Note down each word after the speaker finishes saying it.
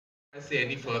Say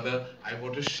any further, I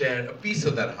want to share a piece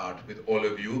of that heart with all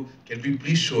of you. Can we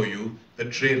please show you the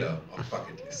trailer of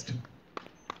Bucket List?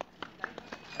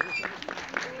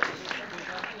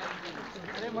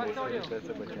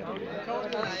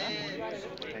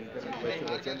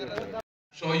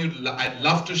 I'd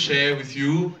love to share with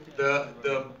you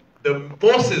the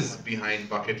forces behind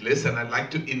Bucket List, and I'd like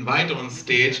to invite on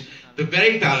stage the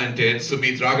very talented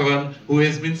Sumit Raghavan, who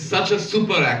has been such a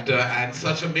super actor and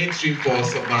such a mainstream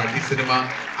force of Marathi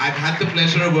cinema. I've had the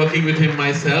pleasure of working with him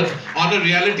myself on a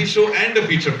reality show and a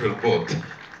feature film, both.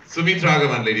 Sumit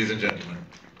Raghavan, ladies and gentlemen.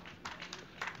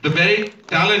 The very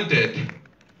talented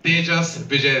Tejas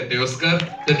Vijay Deoskar,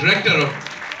 the director of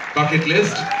Bucket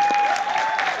List.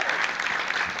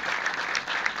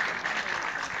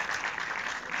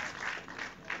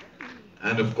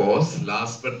 And of course,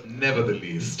 last but never the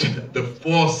least, the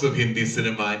force of Hindi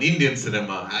cinema and Indian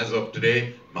cinema as of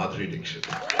today, Madhuri Dixit.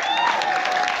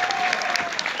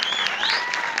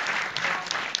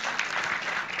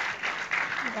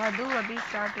 दादू अभी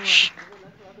start हुआ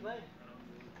है।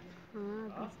 हाँ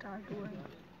अभी start हुआ है।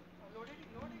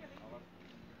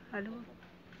 Hello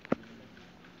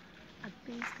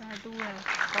अभी start हुआ है।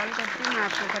 कॉल करती हूँ मैं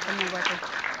आपको खत्म होगा तो।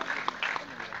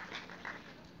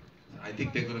 I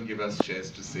think they're going to give us chairs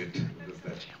to sit.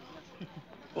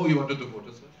 Oh, you wanted the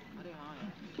photos, sir?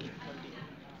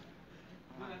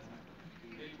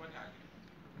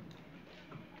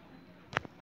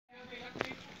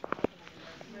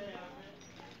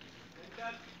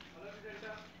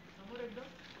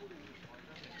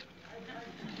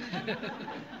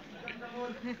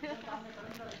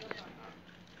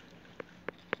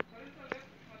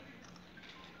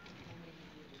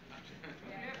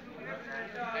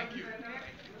 Thank you.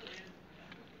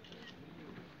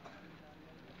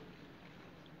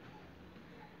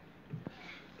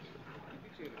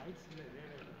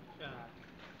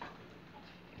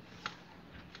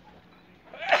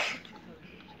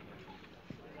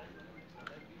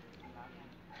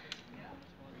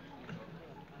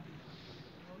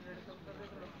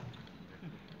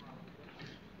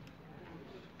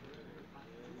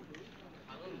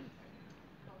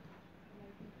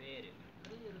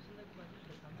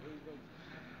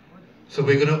 So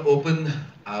we're going to open,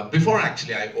 before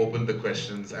actually I open the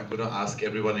questions, I'm going to ask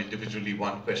everyone individually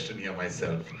one question here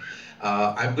myself.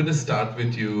 I'm going to start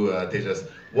with you, Tejas.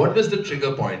 What was the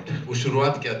trigger point? वो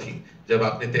शुरुआत क्या थी जब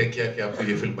आपने तय किया कि आपको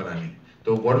ये फिल्म बनानी?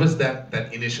 So what was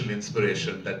that initial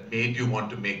inspiration that made you want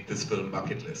to make this film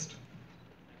Bucket List?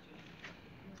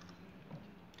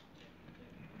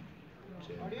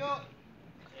 Audio.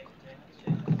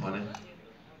 On it.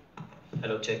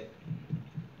 Hello, check.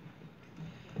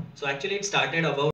 So actually it started about